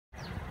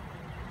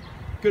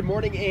Good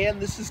morning, Ann.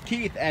 This is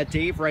Keith at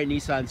Dave Wright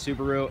Nissan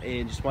Subaru,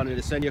 and just wanted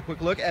to send you a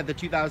quick look at the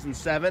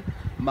 2007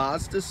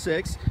 Mazda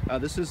 6.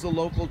 This is the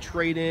local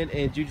trade-in,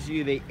 and due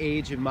to the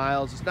age and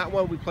miles, it's not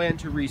one we plan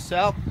to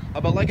resell,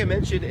 but like I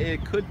mentioned,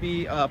 it could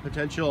be a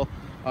potential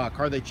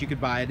car that you could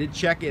buy. I did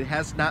check, it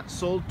has not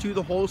sold to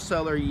the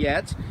wholesaler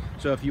yet,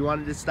 so if you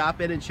wanted to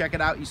stop in and check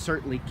it out, you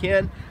certainly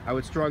can. I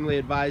would strongly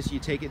advise you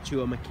take it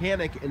to a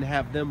mechanic and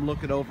have them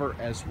look it over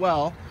as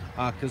well,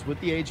 because with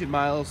the age and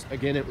miles,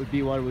 again, it would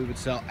be one we would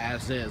sell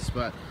as is.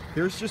 But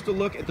here's just a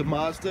look at the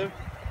Mazda.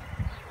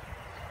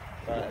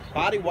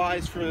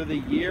 Body-wise, for the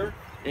year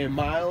and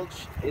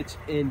mileage, it's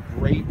in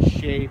great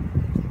shape.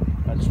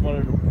 I just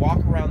wanted to walk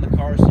around the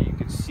car so you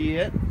could see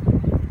it.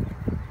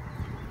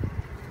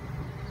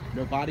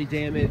 No body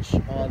damage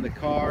on the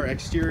car.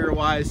 Exterior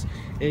wise,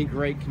 in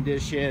great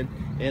condition,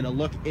 and a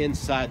look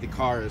inside the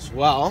car as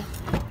well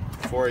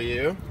for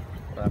you.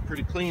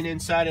 Pretty clean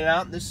inside and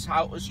out. This is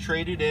how it was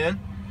traded in.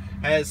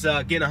 Has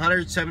again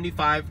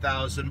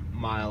 175,000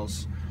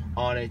 miles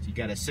on it. You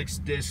got a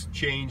 6-disc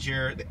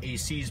changer. The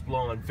AC is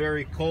blowing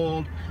very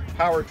cold.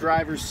 Power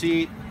driver's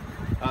seat.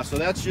 So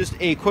that's just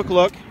a quick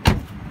look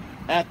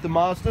at the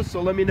Mazda. So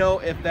let me know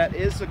if that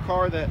is a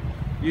car that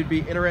you'd be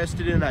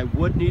interested in. I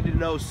would need to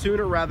know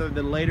sooner rather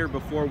than later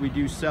before we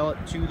do sell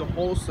it to the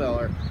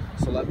wholesaler.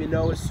 So let me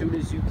know as soon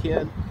as you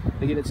can.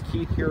 Again, it's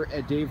Keith here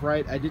at Dave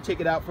Wright. I did take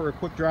it out for a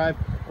quick drive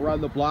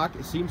around the block.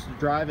 It seems to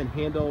drive and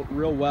handle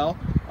real well.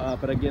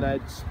 But again,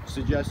 I'd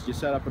suggest you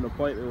set up an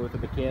appointment with a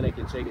mechanic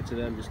and take it to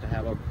them just to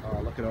have a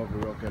look it over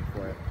real good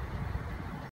for you.